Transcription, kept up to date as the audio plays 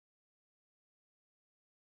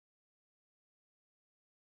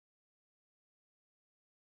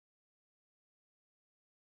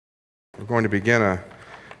We're going to begin a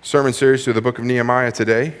sermon series through the book of Nehemiah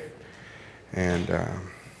today, and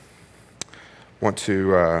want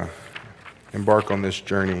to embark on this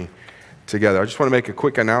journey together. I just want to make a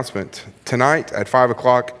quick announcement. Tonight at 5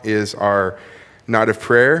 o'clock is our night of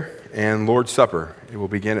prayer and Lord's Supper. It will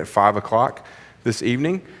begin at 5 o'clock this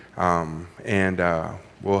evening, and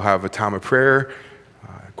we'll have a time of prayer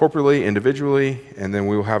corporately, individually, and then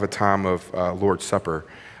we will have a time of Lord's Supper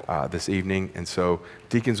this evening. And so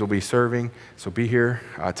deacons will be serving, so be here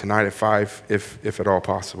tonight at 5 if at all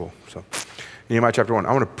possible. So Nehemiah chapter 1.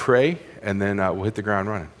 I want to pray, and then we'll hit the ground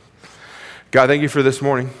running. God, thank you for this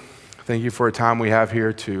morning. Thank you for a time we have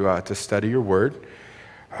here to study your word.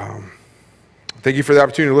 Thank you for the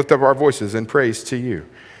opportunity to lift up our voices in praise to you,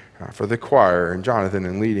 for the choir and Jonathan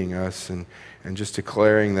and leading us and just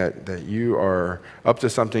declaring that you are up to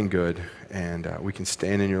something good, and we can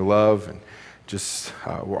stand in your love, and just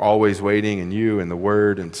we're always waiting in you and the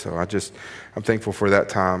word. And so I'm thankful for that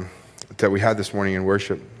time that we had this morning in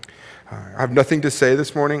worship. I have nothing to say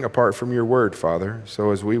this morning apart from your word, Father.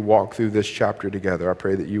 So as we walk through this chapter together, I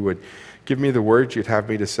pray that you would give me the words you'd have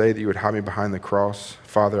me to say, that you would hide me behind the cross.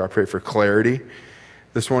 Father, I pray for clarity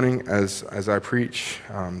this morning as I preach.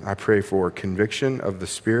 I pray for conviction of the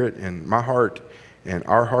Spirit in my heart and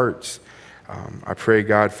our hearts. I pray,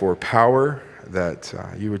 God, for power, that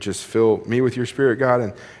you would just fill me with your Spirit, God,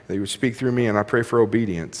 and that you would speak through me. And I pray for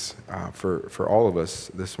obedience for all of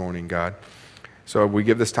us this morning, God. So we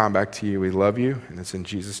give this time back to you. We love you, and it's in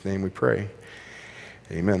Jesus' name we pray.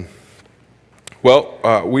 Amen.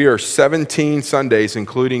 Well, we are 17 Sundays,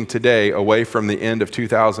 including today, away from the end of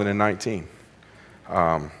 2019.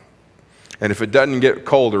 And if it doesn't get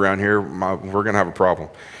cold around here, we're going to have a problem.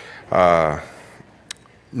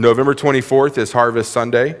 November 24th is Harvest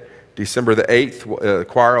Sunday. December the 8th, the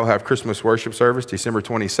choir will have Christmas worship service. December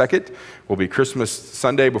 22nd will be Christmas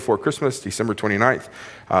Sunday before Christmas. December 29th,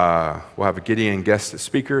 we'll have a Gideon guest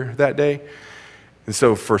speaker that day. And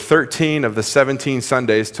so for 13 of the 17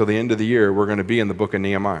 Sundays till the end of the year, we're going to be in the book of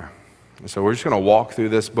Nehemiah. And so we're just going to walk through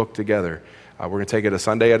this book together. We're going to take it a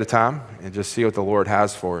Sunday at a time and just see what the Lord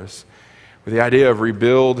has for us, with the idea of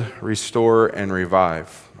rebuild, restore, and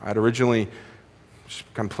revive. I'd originally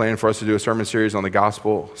kind of planned for us to do a sermon series on the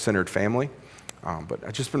gospel-centered family, but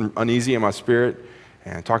I've just been uneasy in my spirit,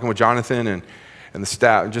 and talking with Jonathan and the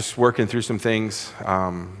staff, just working through some things.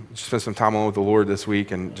 Just spent some time alone with the Lord this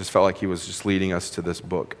week, and just felt like he was just leading us to this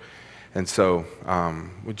book. And so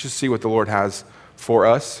we'll just see what the Lord has for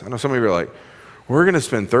us. I know some of you are like, we're going to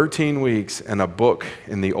spend 13 weeks in a book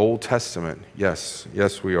in the Old Testament. Yes,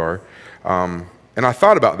 we are. And I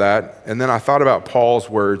thought about that, and then I thought about Paul's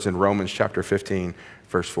words in Romans chapter 15,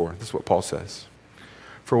 verse 4. This is what Paul says.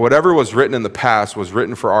 For whatever was written in the past was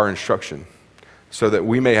written for our instruction, so that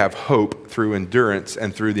we may have hope through endurance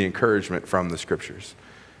and through the encouragement from the Scriptures.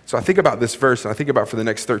 So I think about this verse, and I think about for the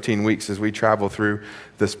next 13 weeks as we travel through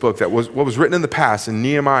this book, that was what was written in the past in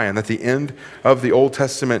Nehemiah, and at the end of the Old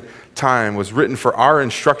Testament time was written for our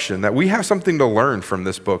instruction, that we have something to learn from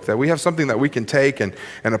this book, that we have something that we can take and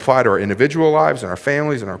apply to our individual lives and our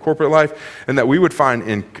families and our corporate life, and that we would find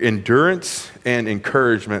endurance and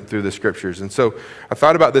encouragement through the Scriptures. And so I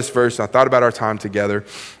thought about this verse, and I thought about our time together,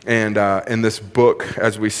 and in this book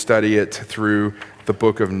as we study it through the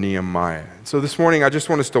book of Nehemiah. So this morning, I just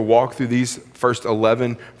want us to walk through these first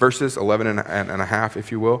 11 verses, 11 and a half,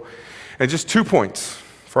 if you will, and just 2 points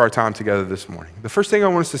for our time together this morning. The first thing I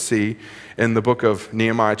want us to see in the book of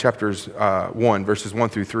Nehemiah, chapters 1, verses 1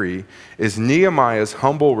 through 3, is Nehemiah's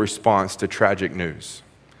humble response to tragic news.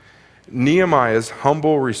 Nehemiah's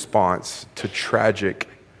humble response to tragic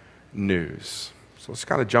news. So let's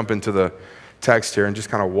kind of jump into the text here and just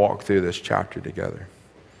kind of walk through this chapter together.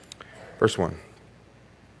 Verse 1.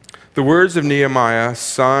 The words of Nehemiah,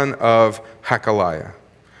 son of Hakaliah.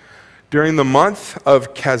 During the month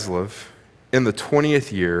of Kislev, in the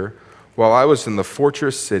 20th year, while I was in the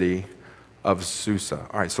fortress city of Susa.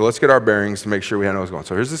 All right, so let's get our bearings to make sure we know what's going on.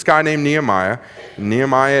 So here's this guy named Nehemiah.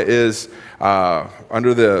 Nehemiah is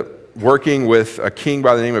working with a king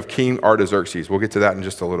by the name of King Artaxerxes. We'll get to that in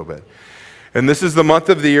just a little bit. And this is the month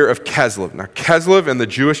of the year of Kislev. Now, Kislev in the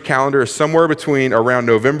Jewish calendar is somewhere between around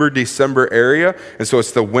November, December area. And so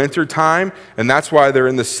it's the winter time. And that's why they're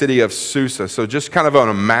in the city of Susa. So just kind of on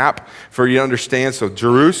a map for you to understand. So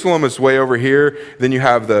Jerusalem is way over here. Then you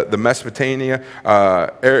have the Mesopotamia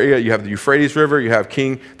area. You have the Euphrates River. You have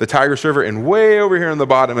the Tigris River. And way over here on the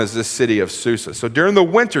bottom is this city of Susa. So during the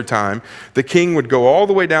winter time, the king would go all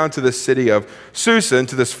the way down to the city of Susa,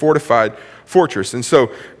 into this fortified fortress. And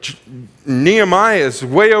so Nehemiah is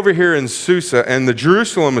way over here in Susa, and the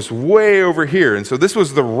Jerusalem is way over here. And so this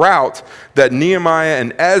was the route that Nehemiah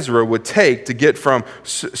and Ezra would take to get from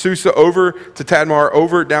Susa over to Tadmor,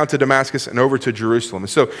 over down to Damascus, and over to Jerusalem. And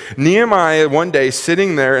so Nehemiah one day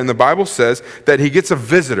sitting there, and the Bible says that he gets a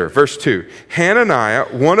visitor. Verse 2, Hananiah,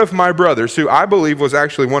 one of my brothers, who I believe was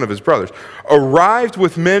actually one of his brothers, arrived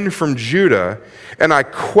with men from Judah, and I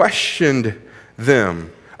questioned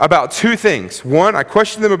them about two things. One, I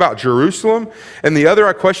questioned them about Jerusalem, and the other,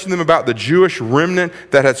 I questioned them about the Jewish remnant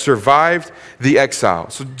that had survived the exile.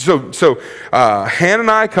 So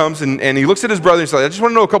Hananiah comes, and he looks at his brother, and he's like, I just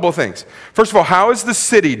want to know a couple of things. First of all, how is the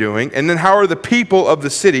city doing? And then how are the people of the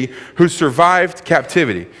city who survived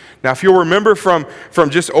captivity? Now, if you'll remember from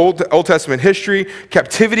just Old Testament history,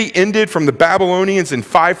 captivity ended from the Babylonians in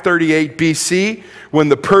 538 BC when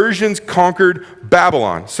the Persians conquered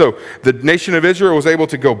Babylon. So the nation of Israel was able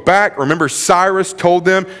to go back. Remember, Cyrus told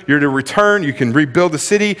them, you're to return, you can rebuild the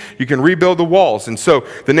city, you can rebuild the walls. And so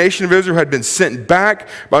the nation of Israel had been sent back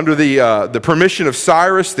under the permission of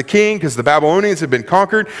Cyrus the king, because the Babylonians had been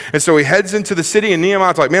conquered. And so he heads into the city, and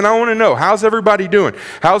Nehemiah's like, man, I want to know, how's everybody doing?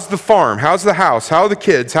 How's the farm? How's the house? How are the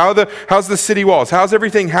kids? How's the city walls? How's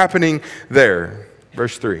everything happening there?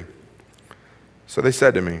 Verse 3. So they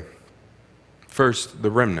said to me, first,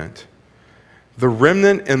 the remnant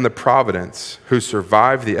in the providence who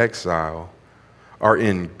survived the exile are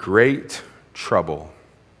in great trouble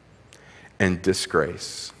and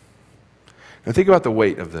disgrace. Now think about the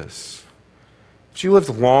weight of this. If you lived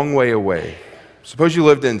a long way away, suppose you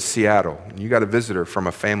lived in Seattle and you got a visitor from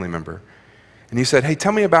a family member, and you said, hey,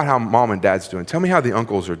 tell me about how mom and dad's doing. Tell me how the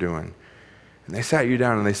uncles are doing. And they sat you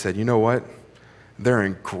down and they said, you know what? They're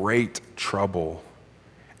in great trouble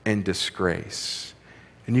and disgrace.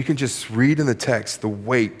 And you can just read in the text, the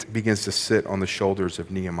weight begins to sit on the shoulders of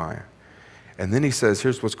Nehemiah. And then he says,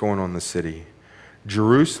 here's what's going on in the city.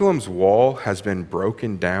 Jerusalem's wall has been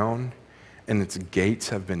broken down and its gates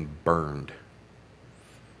have been burned.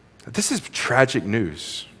 This is tragic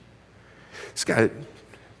news. This guy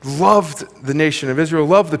loved the nation of Israel,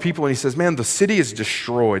 loved the people, and he says, man, the city is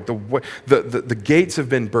destroyed. The gates have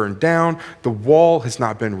been burned down, the wall has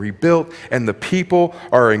not been rebuilt, and the people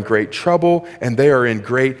are in great trouble, and they are in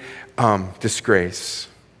great disgrace.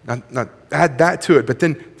 Now, add that to it, but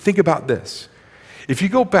then think about this. If you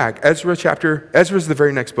go back, Ezra is the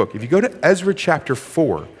very next book. If you go to Ezra chapter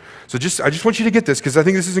 4, I just want you to get this because I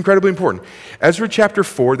think this is incredibly important. Ezra chapter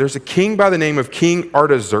 4, there's a king by the name of King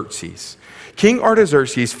Artaxerxes. King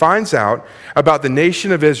Artaxerxes finds out about the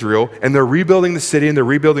nation of Israel, and they're rebuilding the city and they're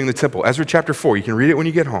rebuilding the temple. Ezra chapter 4, you can read it when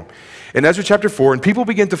you get home. In Ezra chapter 4, and people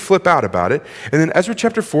begin to flip out about it. And then Ezra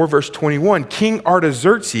chapter 4, verse 21, King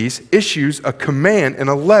Artaxerxes issues a command and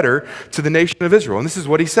a letter to the nation of Israel. And this is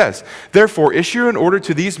what he says. Therefore, issue an order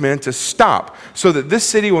to these men to stop, so that this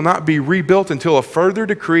city will not be rebuilt until a further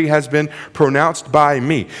decree has been pronounced by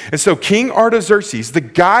me. And so King Artaxerxes, the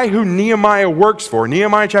guy who Nehemiah works for,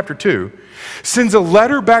 Nehemiah chapter 2, sends a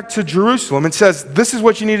letter back to Jerusalem and says, this is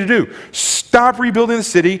what you need to do. Stop rebuilding the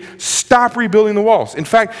city. Stop rebuilding the walls. In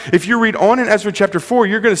fact, if you read on in Ezra chapter 4,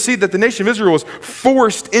 you're going to see that the nation of Israel was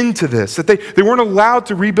forced into this, that they weren't allowed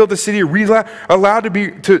to rebuild the city or allowed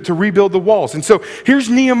to rebuild the walls. And so here's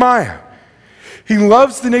Nehemiah. He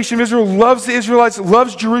loves the nation of Israel, loves the Israelites,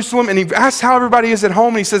 loves Jerusalem, and he asks how everybody is at home,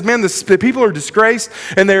 and he says, man, the people are disgraced,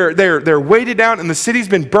 and they're weighted down, and the city's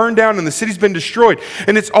been burned down, and the city's been destroyed.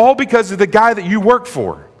 And it's all because of the guy that you work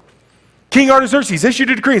for. King Artaxerxes issued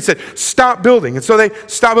a decree and said, stop building. And so they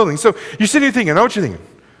stopped building. So you're sitting here thinking, I know what you're thinking.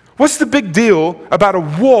 What's the big deal about a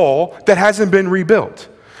wall that hasn't been rebuilt?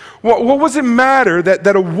 What does it matter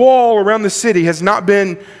that a wall around the city has not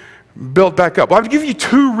been built back up? Well, I'll give you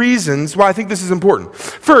two reasons why I think this is important.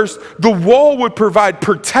 First, the wall would provide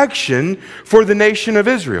protection for the nation of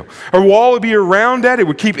Israel. A wall would be around that. It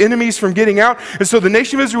would keep enemies from getting out. And so the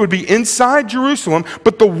nation of Israel would be inside Jerusalem,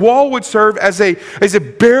 but the wall would serve as a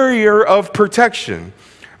barrier of protection.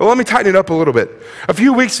 Well, let me tighten it up a little bit. A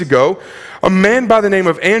few weeks ago, a man by the name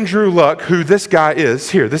of Andrew Luck, who this guy is,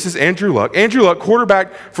 here, this is Andrew Luck. Andrew Luck,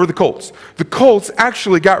 quarterback for the Colts. The Colts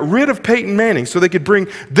actually got rid of Peyton Manning so they could bring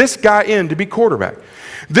this guy in to be quarterback.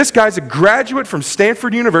 This guy's a graduate from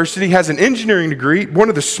Stanford University, has an engineering degree, one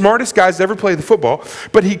of the smartest guys to ever play the football,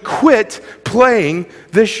 but he quit playing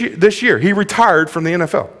this year. He retired from the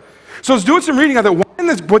NFL. So I was doing some reading. I thought,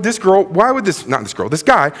 why would this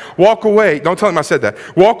guy walk away? Don't tell him I said that.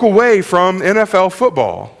 Walk away from NFL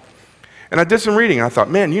football. And I did some reading, and I thought,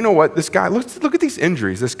 man, you know what? This guy, look at these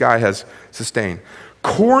injuries this guy has sustained.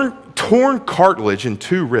 Torn cartilage in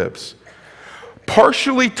 2 ribs,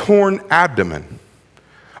 partially torn abdomen,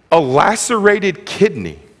 a lacerated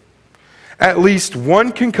kidney, at least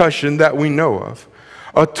one concussion that we know of,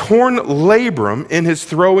 a torn labrum in his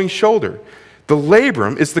throwing shoulder. The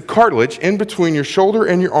labrum is the cartilage in between your shoulder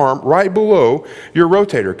and your arm, right below your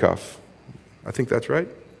rotator cuff. I think that's right,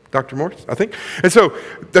 Dr. Morris, I think. And so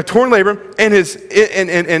the torn labrum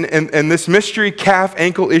and this mystery calf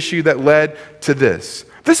ankle issue that led to this.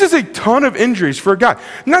 This is a ton of injuries for a guy.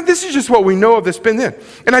 Now, this is just what we know of that's been in.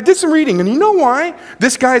 And I did some reading, and you know why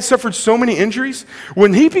this guy had suffered so many injuries?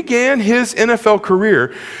 When he began his NFL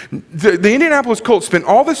career, the Indianapolis Colts spent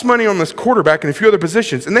all this money on this quarterback and a few other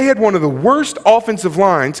positions, and they had one of the worst offensive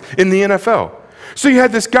lines in the NFL. So you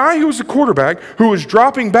had this guy who was a quarterback who was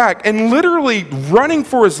dropping back and literally running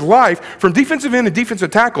for his life from defensive end to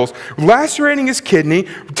defensive tackles, lacerating his kidney,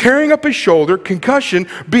 tearing up his shoulder, concussion,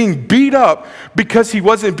 being beat up because he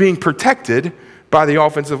wasn't being protected by the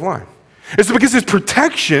offensive line. It's because his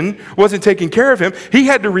protection wasn't taking care of him. He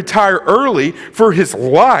had to retire early for his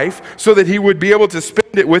life so that he would be able to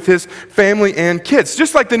spend it with his family and kids.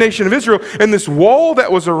 Just like the nation of Israel, and this wall that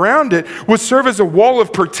was around it would serve as a wall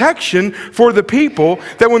of protection for the people,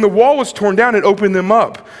 that when the wall was torn down, it opened them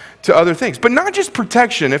up to other things. But not just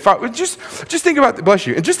protection. If I just think about, bless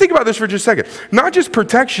you, and just think about this for just a second. Not just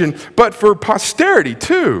protection, but for posterity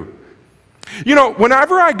too. You know,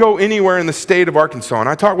 whenever I go anywhere in the state of Arkansas and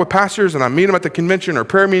I talk with pastors and I meet them at the convention or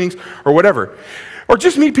prayer meetings or whatever, or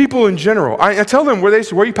just meet people in general, I tell them where they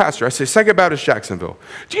say, where are you pastor? I say, Second Baptist Jacksonville.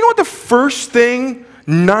 Do you know what the first thing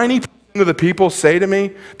 90% of the people say to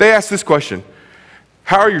me? They ask this question: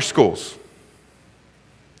 how are your schools?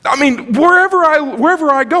 I mean, wherever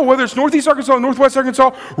I go, whether it's Northeast Arkansas, Northwest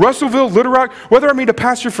Arkansas, Russellville, Little Rock, whether I meet a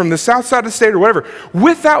pastor from the south side of the state or whatever,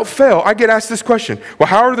 without fail, I get asked this question: well,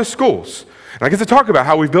 how are the schools? And I get to talk about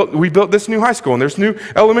how we built this new high school, and there's new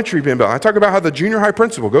elementary being built. I talk about how the junior high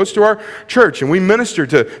principal goes to our church, and we minister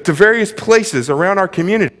to various places around our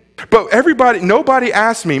community. But nobody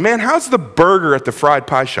asks me, man, how's the burger at the fried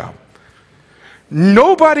pie shop?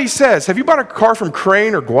 Nobody says, have you bought a car from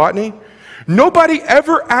Crane or Gwatney? Nobody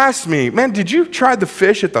ever asks me, man, did you try the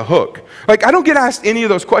fish at the Hook? Like, I don't get asked any of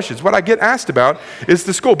those questions. What I get asked about is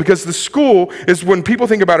the school, because the school is, when people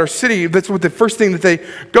think about our city, that's what the first thing that they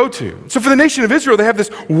go to. So for the nation of Israel, they have this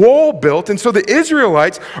wall built, and so the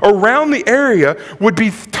Israelites around the area would be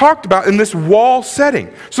talked about in this wall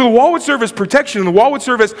setting. So the wall would serve as protection, and the wall would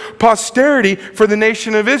serve as posterity for the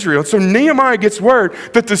nation of Israel. And so Nehemiah gets word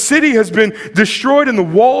that the city has been destroyed and the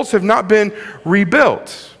walls have not been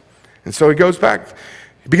rebuilt. And so he goes back,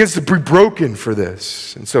 he begins to be broken for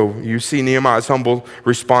this. And so you see Nehemiah's humble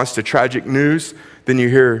response to tragic news. Then you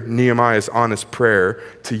hear Nehemiah's honest prayer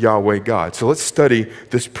to Yahweh God. So let's study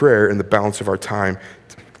this prayer in the balance of our time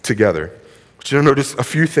together. I want you to notice a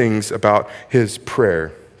few things about his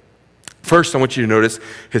prayer. First, I want you to notice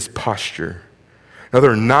his posture. Now, there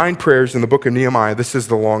are 9 prayers in the book of Nehemiah. This is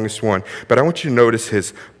the longest one. But I want you to notice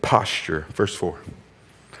his posture. Verse 4.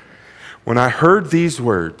 When I heard these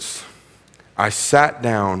words, I sat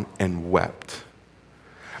down and wept.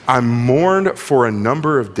 I mourned for a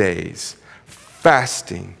number of days,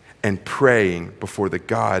 fasting and praying before the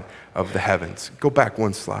God of the heavens. Go back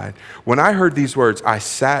one slide. When I heard these words, I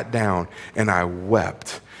sat down and I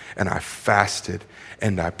wept and I fasted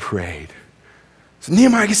and I prayed. So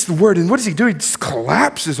Nehemiah gets the word, and what does he do? He just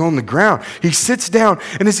collapses on the ground. He sits down,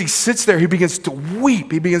 and as he sits there, he begins to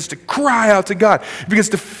weep. He begins to cry out to God. He begins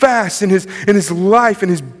to fast in his life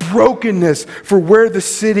and his brokenness for where the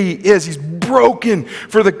city is. He's broken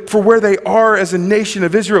for where they are as a nation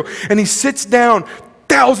of Israel. And he sits down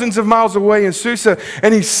thousands of miles away in Susa,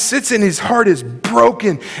 and he sits and his heart is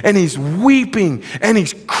broken, and he's weeping, and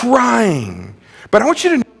he's crying. But I want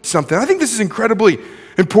you to know something. I think this is incredibly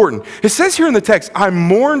important. It says here in the text, I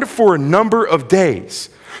mourned for a number of days.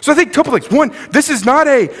 So I think a couple things. One, this is not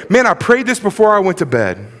man, I prayed this before I went to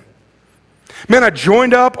bed. Man, I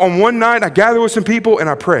joined up on one night, I gathered with some people, and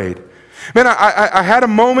I prayed. Man, I had a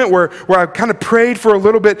moment where I kind of prayed for a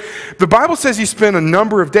little bit. The Bible says he spent a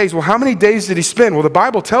number of days. Well, how many days did he spend? Well, the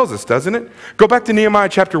Bible tells us, doesn't it? Go back to Nehemiah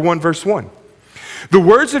chapter 1, verse 1. The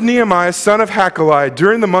words of Nehemiah, son of Hakaliah,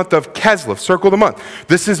 during the month of Kislev, circle the month.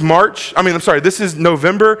 This is this is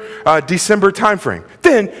November, December timeframe.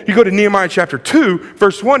 Then you go to Nehemiah chapter 2,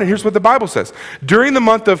 verse 1, and here's what the Bible says. During the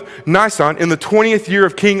month of Nisan, in the 20th year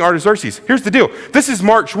of King Artaxerxes. Here's the deal. This is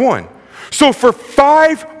March 1. So for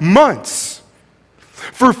 5 months,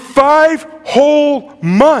 For 5 whole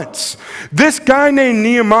months, this guy named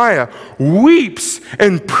Nehemiah weeps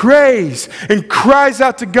and prays and cries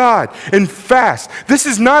out to God and fasts. This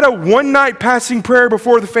is not a one-night passing prayer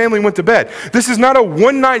before the family went to bed. This is not a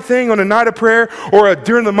one-night thing on a night of prayer or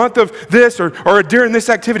during the month of this or during this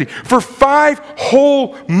activity. For 5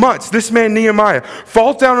 whole months, this man Nehemiah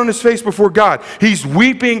falls down on his face before God. He's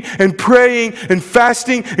weeping and praying and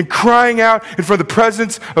fasting and crying out in front of the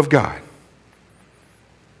presence of God.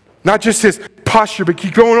 Not just his posture, but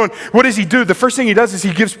keep going on. What does he do? The first thing he does is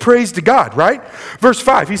he gives praise to God, right? Verse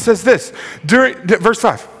 5, he says this. Verse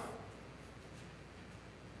 5.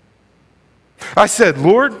 I said,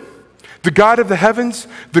 Lord, the God of the heavens,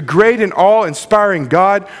 the great and awe-inspiring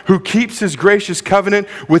God who keeps his gracious covenant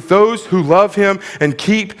with those who love him and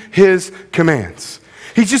keep his commands.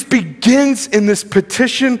 He just begins in this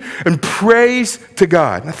petition and praise to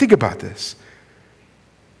God. Now think about this.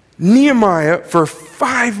 Nehemiah, for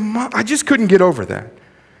 5 months, I just couldn't get over that.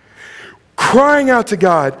 Crying out to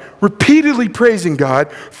God, repeatedly praising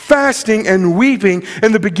God, fasting and weeping.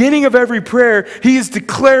 In the beginning of every prayer, he is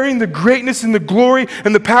declaring the greatness and the glory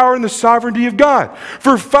and the power and the sovereignty of God.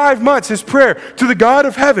 For 5 months, his prayer to the God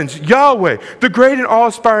of heavens, Yahweh, the great and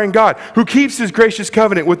awe-inspiring God, who keeps his gracious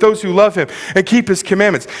covenant with those who love him and keep his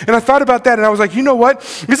commandments. And I thought about that and I was like, you know what?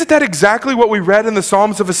 Isn't that exactly what we read in the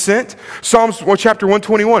Psalms of Ascent? Psalms chapter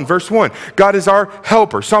 121, verse 1. God is our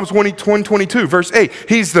helper. Psalms 122, verse 8.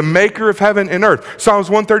 He's the maker of heaven and earth. Psalms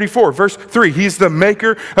 134, verse 3. He's the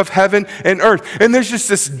maker of heaven and earth. And there's just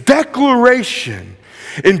this declaration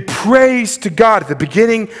in praise to God at the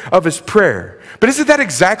beginning of his prayer. But isn't that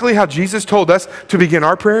exactly how Jesus told us to begin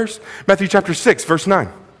our prayers? Matthew chapter 6, verse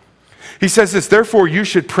 9. He says this, therefore you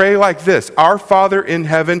should pray like this, our Father in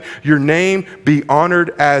heaven, your name be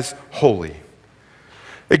honored as holy.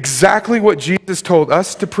 Exactly what Jesus told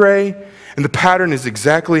us to pray. And the pattern is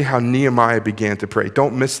exactly how Nehemiah began to pray.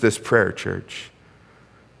 Don't miss this prayer, church.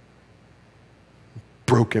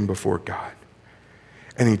 Broken before God.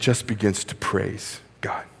 And he just begins to praise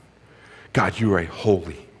God. God, you are a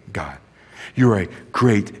holy God. You are a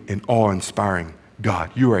great and awe-inspiring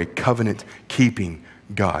God. You are a covenant-keeping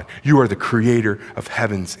God. You are the creator of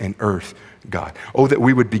heavens and earth, God. Oh, that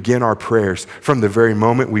we would begin our prayers from the very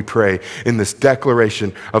moment we pray in this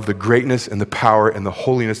declaration of the greatness and the power and the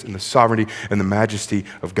holiness and the sovereignty and the majesty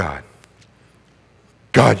of God.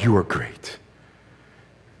 God, you are great.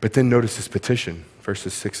 But then notice his petition,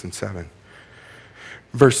 verses 6 and 7.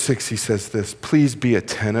 Verse 6, he says this, please be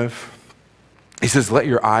attentive. He says, let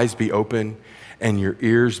your eyes be open and your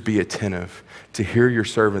ears be attentive to hear your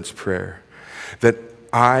servant's prayer, that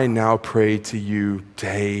I now pray to you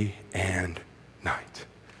day and night.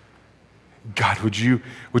 God, would you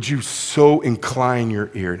so incline your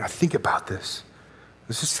ear? Now think about this.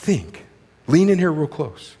 Let's just think. Lean in here real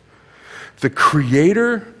close. The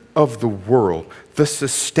creator of the world, the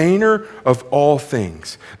sustainer of all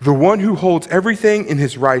things, the one who holds everything in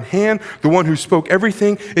his right hand, the one who spoke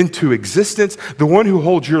everything into existence, the one who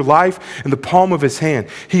holds your life in the palm of his hand.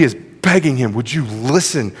 He is begging him, would you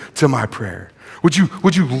listen to my prayer? Would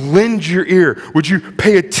you lend your ear? Would you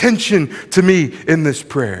pay attention to me in this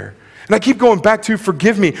prayer? And I keep going back to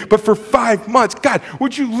forgive me, but for 5 months, God,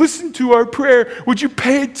 would you listen to our prayer? Would you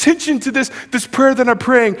pay attention to this prayer that I'm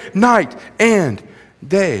praying night and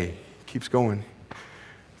day? Keeps going.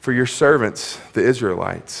 For your servants, the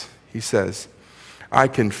Israelites, he says, I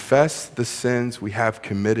confess the sins we have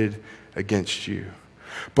committed against you.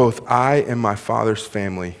 Both I and my father's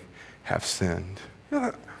family have sinned. You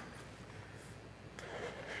know,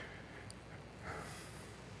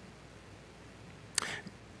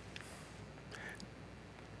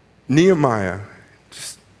 Nehemiah,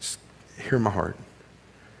 just hear my heart.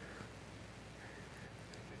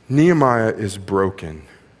 Nehemiah is broken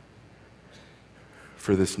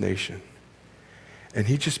for this nation. And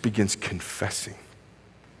he just begins confessing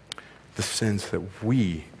the sins that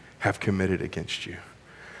we have committed against you.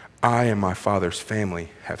 I and my father's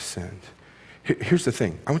family have sinned. Here's the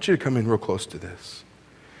thing. I want you to come in real close to this.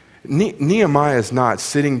 Nehemiah is not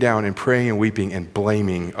sitting down and praying and weeping and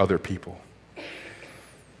blaming other people.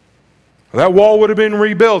 That wall would have been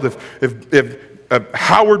rebuilt if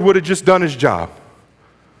Howard would have just done his job.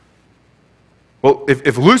 Well,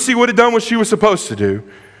 if Lucy would have done what she was supposed to do,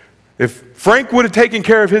 if Frank would have taken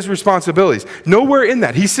care of his responsibilities. Nowhere in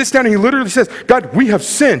that. He sits down and he literally says, God, we have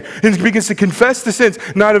sinned. And he begins to confess the sins,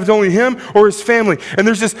 not of only him or his family. And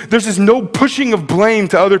there's this no pushing of blame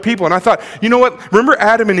to other people. And I thought, you know what? Remember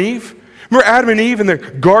Adam and Eve? Remember Adam and Eve in the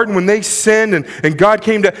garden when they sinned and God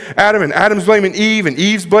came to Adam and Adam's blaming Eve and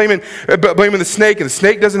Eve's blaming the snake and the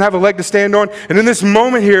snake doesn't have a leg to stand on. And in this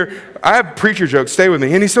moment here, I have preacher jokes, stay with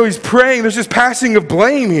me. And so he's praying, there's this passing of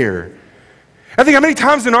blame here. I think how many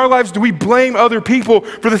times in our lives do we blame other people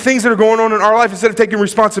for the things that are going on in our life instead of taking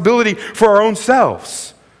responsibility for our own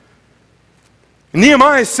selves?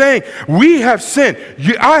 Nehemiah is saying, we have sinned.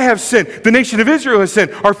 I have sinned. The nation of Israel has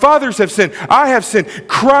sinned. Our fathers have sinned. I have sinned,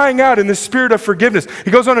 crying out in the spirit of forgiveness.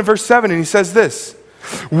 He goes on in verse 7 and he says this,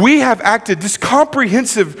 we have acted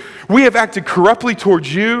we have acted corruptly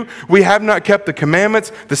towards you. We have not kept the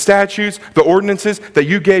commandments, the statutes, the ordinances that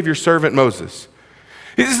you gave your servant Moses.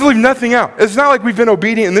 He just leaves nothing out. It's not like we've been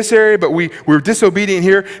obedient in this area, but we're disobedient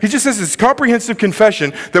here. He just says this comprehensive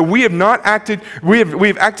confession that we have not acted, we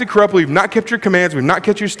have acted corruptly, we've not kept your commands, we've not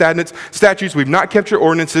kept your statutes, we've not kept your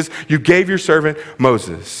ordinances. You gave your servant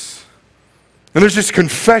Moses. And there's this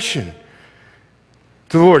confession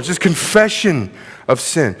to the Lord, just confession of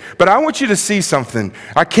sin. But I want you to see something.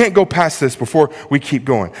 I can't go past this before we keep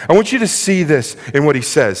going. I want you to see this in what he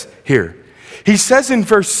says here. He says in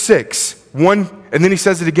verse 6, and then he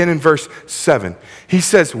says it again in verse 7. He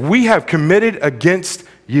says, we have committed against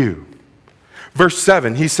you. Verse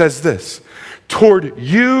 7, he says this, toward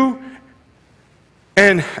you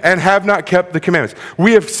and have not kept the commandments.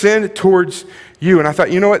 We have sinned towards you. And I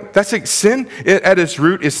thought, you know what? That's like sin at its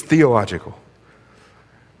root is theological.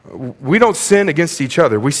 We don't sin against each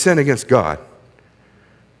other. We sin against God.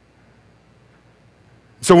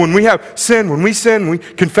 So when we have sin, when we sin, we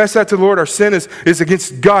confess that to the Lord, our sin is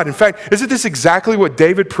against God. In fact, isn't this exactly what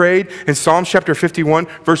David prayed in Psalms chapter 51,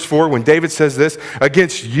 verse 4, when David says this,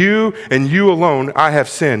 against you and you alone I have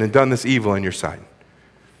sinned and done this evil in your sight.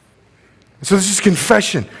 So this is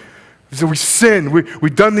confession. So we sin,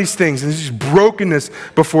 we've done these things, and there's just brokenness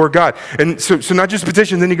before God. And so not just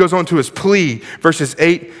petition, then he goes on to his plea, verses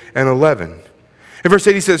 8 and 11. In verse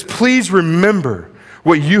 8 he says, please remember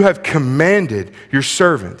what you have commanded your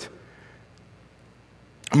servant,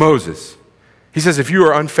 Moses. He says, if you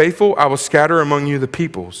are unfaithful, I will scatter among you the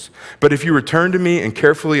peoples. But if you return to me and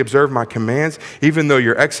carefully observe my commands, even though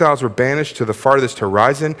your exiles were banished to the farthest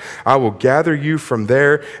horizon, I will gather you from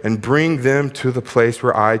there and bring them to the place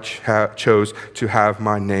where I chose to have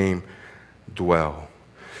my name dwell.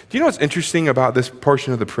 Do you know what's interesting about this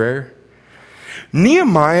portion of the prayer?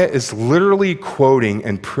 Nehemiah is literally quoting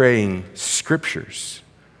and praying scriptures.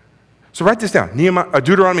 So write this down.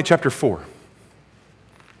 Deuteronomy chapter 4,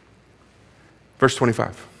 verse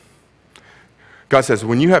 25. God says,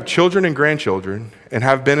 when you have children and grandchildren and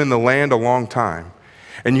have been in the land a long time,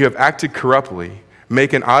 and you have acted corruptly,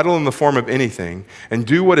 make an idol in the form of anything, and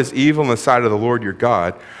do what is evil in the sight of the Lord your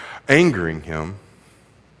God, angering him,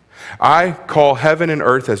 I call heaven and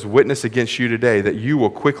earth as witness against you today that you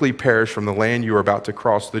will quickly perish from the land you are about to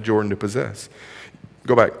cross the Jordan to possess.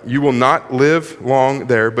 Go back. You will not live long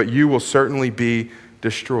there, but you will certainly be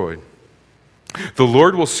destroyed. The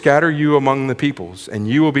Lord will scatter you among the peoples, and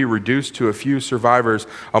you will be reduced to a few survivors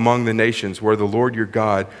among the nations where the Lord your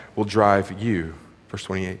God will drive you. Verse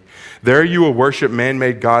 28. There you will worship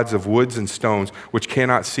man-made gods of woods and stones, which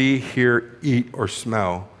cannot see, hear, eat, or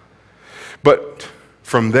smell. But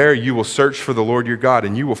from there you will search for the Lord your God,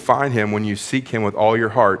 and you will find him when you seek him with all your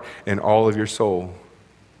heart and all of your soul.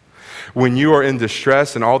 When you are in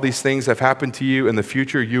distress and all these things have happened to you, in the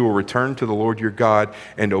future you will return to the Lord your God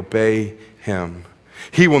and obey him.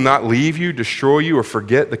 He will not leave you, destroy you, or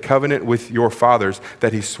forget the covenant with your fathers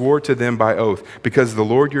that he swore to them by oath, because the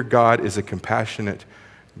Lord your God is a compassionate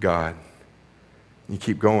God. You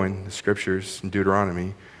keep going, the scriptures in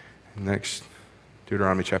Deuteronomy. Next,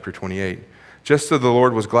 Deuteronomy chapter 28. Just so the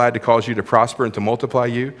Lord was glad to cause you to prosper and to multiply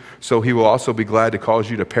you, so he will also be glad to cause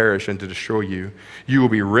you to perish and to destroy you. You will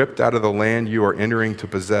be ripped out of the land you are entering to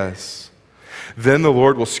possess. Then the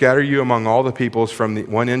Lord will scatter you among all the peoples from the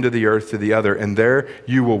one end of the earth to the other, and there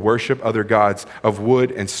you will worship other gods of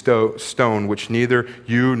wood and stone, which neither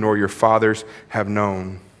you nor your fathers have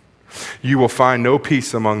known. You will find no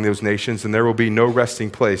peace among those nations, and there will be no resting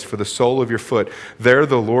place for the sole of your foot. There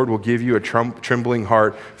the Lord will give you a trembling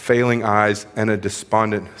heart, failing eyes, and a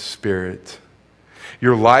despondent spirit.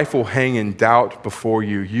 Your life will hang in doubt before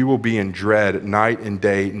you. You will be in dread night and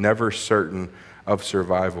day, never certain of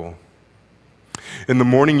survival. In the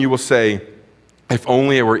morning you will say, if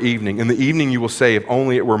only it were evening. In the evening you will say, if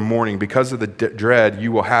only it were morning, because of the dread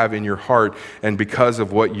you will have in your heart and because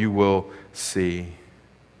of what you will see.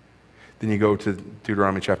 Then you go to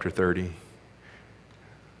Deuteronomy chapter 30.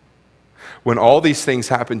 When all these things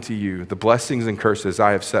happen to you, the blessings and curses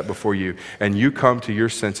I have set before you, and you come to your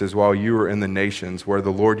senses while you are in the nations where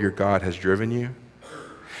the Lord your God has driven you,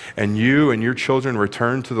 and you and your children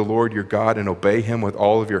return to the Lord your God and obey him with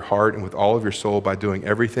all of your heart and with all of your soul by doing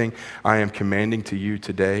everything I am commanding to you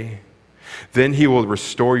today, then he will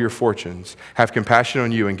restore your fortunes, have compassion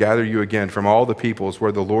on you, and gather you again from all the peoples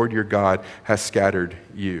where the Lord your God has scattered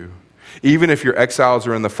you. Even if your exiles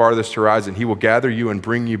are in the farthest horizon, he will gather you and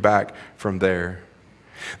bring you back from there.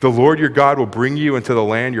 The Lord your God will bring you into the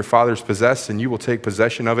land your fathers possessed, and you will take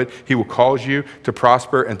possession of it. He will cause you to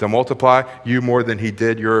prosper and to multiply you more than he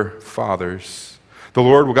did your fathers. The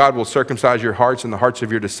Lord God will circumcise your hearts and the hearts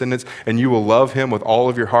of your descendants, and you will love him with all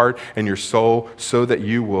of your heart and your soul so that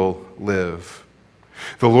you will live.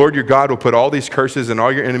 The Lord your God will put all these curses on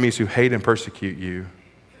all your enemies who hate and persecute you.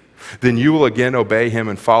 Then you will again obey him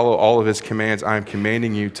and follow all of his commands I am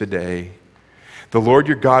commanding you today. The Lord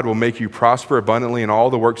your God will make you prosper abundantly in all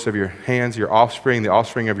the works of your hands, your offspring, the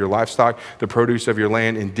offspring of your livestock, the produce of your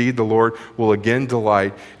land. Indeed, the Lord will again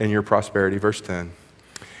delight in your prosperity. Verse 10,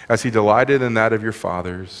 as he delighted in that of your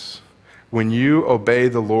fathers, when you obey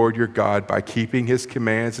the Lord your God by keeping his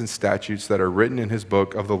commands and statutes that are written in his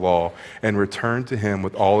book of the law and return to him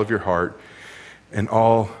with all of your heart and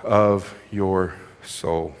all of your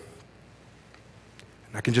soul.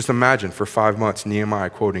 And I can just imagine for 5 months Nehemiah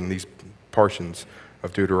quoting these portions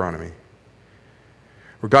of Deuteronomy,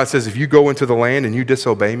 where God says, if you go into the land and you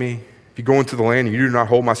disobey me, if you go into the land and you do not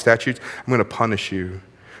hold my statutes, I'm going to punish you.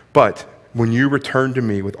 But when you return to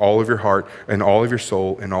me with all of your heart and all of your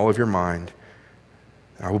soul and all of your mind,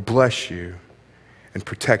 I will bless you and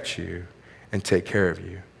protect you and take care of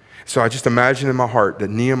you. So I just imagine in my heart that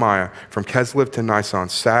Nehemiah from Keslev to Nisan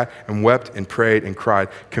sat and wept and prayed and cried,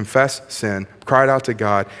 confessed sin, cried out to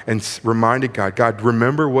God, and reminded God, God,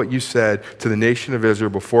 remember what you said to the nation of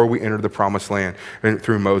Israel before we entered the promised land and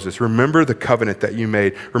through Moses. Remember the covenant that you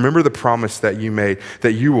made. Remember the promise that you made,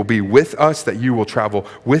 that you will be with us, that you will travel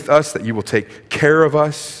with us, that you will take care of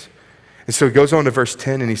us. And so he goes on to verse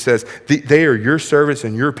 10 and he says, they are your servants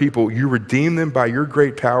and your people. You redeem them by your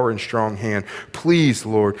great power and strong hand. Please,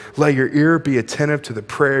 Lord, let your ear be attentive to the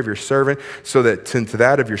prayer of your servant, so that to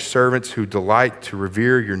that of your servants who delight to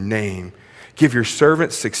revere your name. Give your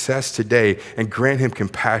servant success today and grant him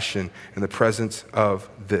compassion in the presence of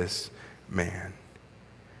this man.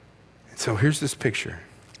 And so here's this picture.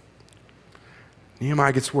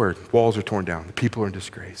 Nehemiah gets word. Walls are torn down. The people are in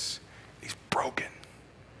disgrace. He's broken.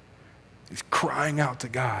 He's crying out to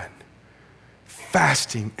God,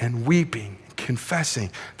 fasting and weeping, confessing.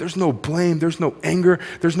 There's no blame, there's no anger,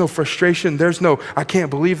 there's no frustration, there's no, I can't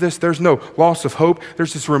believe this, there's no loss of hope.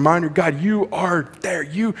 There's this reminder, God, you are there.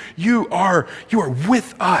 You are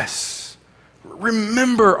with us.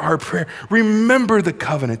 Remember our prayer. Remember the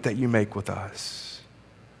covenant that you make with us.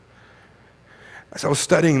 As I was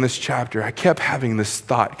studying this chapter, I kept having this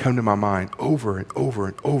thought come to my mind over and over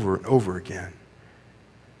and over and over again.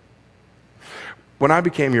 When I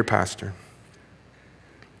became your pastor,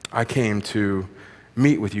 I came to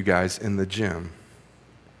meet with you guys in the gym.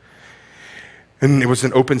 And it was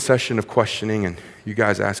an open session of questioning, and you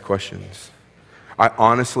guys asked questions. I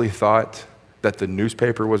honestly thought that the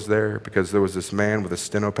newspaper was there because there was this man with a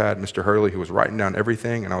steno pad, Mr. Hurley, who was writing down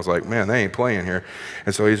everything, and I was like, man, they ain't playing here.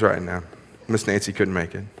 And so he's writing down. Miss Nancy couldn't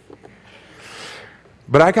make it.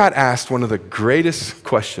 But I got asked one of the greatest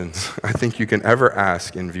questions I think you can ever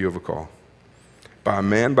ask in view of a call, by a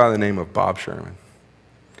man by the name of Bob Sherman.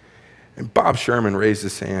 And Bob Sherman raised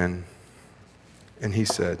his hand and he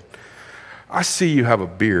said, I see you have a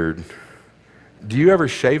beard. Do you ever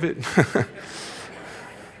shave it?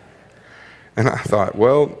 And I thought,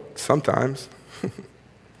 well, sometimes.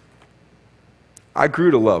 I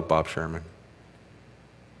grew to love Bob Sherman.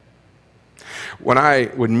 When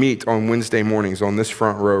I would meet on Wednesday mornings on this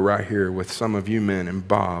front row right here with some of you men and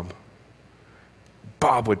Bob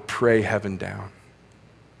would pray heaven down.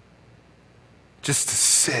 Just to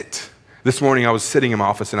sit. This morning I was sitting in my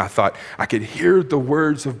office and I thought I could hear the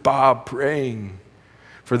words of Bob praying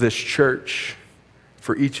for this church,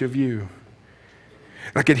 for each of you.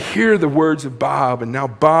 And I could hear the words of Bob, and now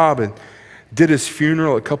Bob did his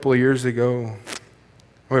funeral a couple of years ago.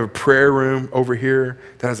 We have a prayer room over here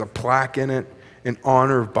that has a plaque in it in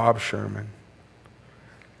honor of Bob Sherman.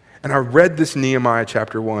 And I read this Nehemiah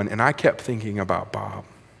chapter 1 and I kept thinking about Bob.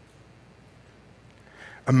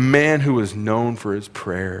 A man who was known for his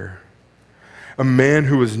prayer. A man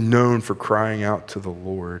who was known for crying out to the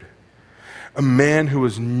Lord. A man who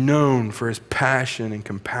was known for his passion and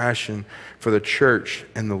compassion for the church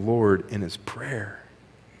and the Lord in his prayer.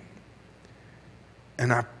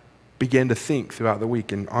 And I began to think throughout the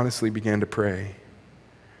week and honestly began to pray,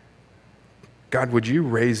 God, would you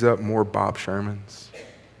raise up more Bob Shermans?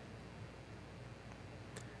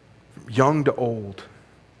 From young to old.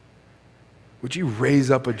 Would you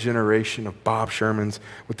raise up a generation of Bob Shermans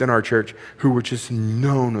within our church who were just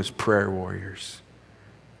known as prayer warriors?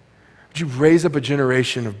 Would you raise up a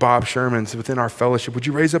generation of Bob Shermans within our fellowship? Would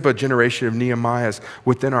you raise up a generation of Nehemiahs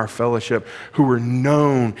within our fellowship who were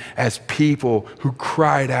known as people who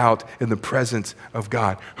cried out in the presence of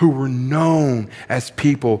God, who were known as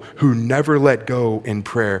people who never let go in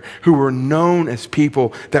prayer, who were known as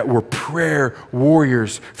people that were prayer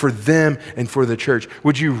warriors for them and for the church?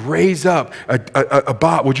 Would you raise up a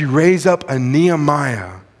Bob? Would you raise up a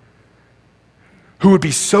Nehemiah who would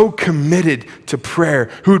be so committed to prayer,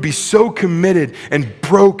 who would be so committed and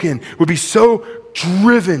broken, would be so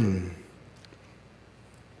driven?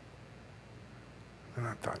 And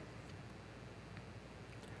I thought,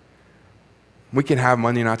 we can have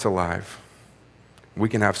Monday nights alive. We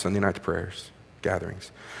can have Sunday night prayers,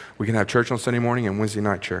 gatherings. We can have church on Sunday morning and Wednesday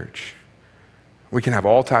night church. We can have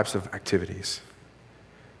all types of activities.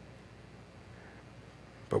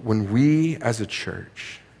 But when we as a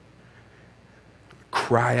church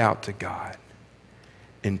cry out to God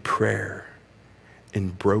in prayer, in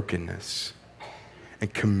brokenness,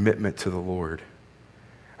 and commitment to the Lord,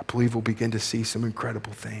 I believe we'll begin to see some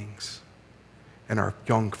incredible things in our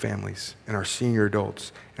young families, in our senior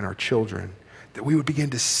adults, in our children, that we would begin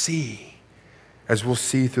to see, as we'll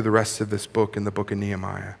see through the rest of this book, in the book of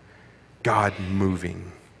Nehemiah, God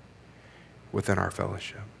moving within our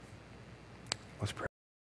fellowship. Let's pray.